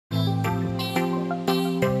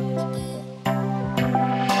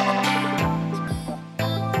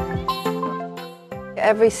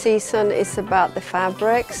every season is about the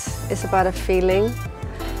fabrics, it's about a feeling.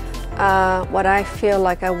 What I feel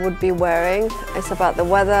like I would be wearing. It's about the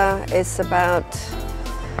weather, it's about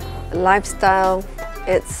lifestyle.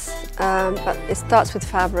 But it starts with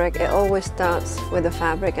fabric. It always starts with the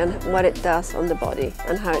fabric and what it does on the body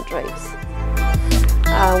and how it drapes.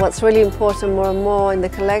 What's really important more and more in the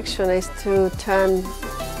collection is to turn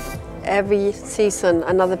every season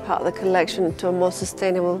another part of the collection into a more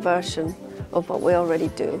sustainable version of what we already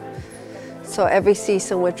do. So every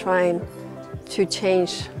season we're trying to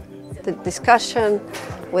change the discussion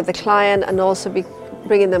with the client and also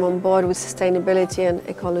bringing them on board with sustainability and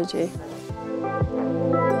ecology.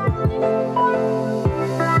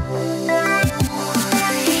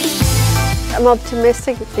 I'm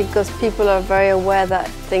optimistic because people are very aware that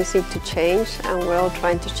things need to change and we're all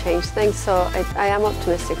trying to change things, so I am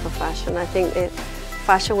optimistic for fashion. I think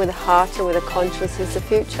fashion with a heart and with a conscience is the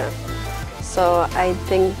future. So I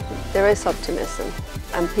think there is optimism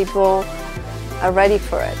and people are ready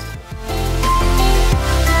for it.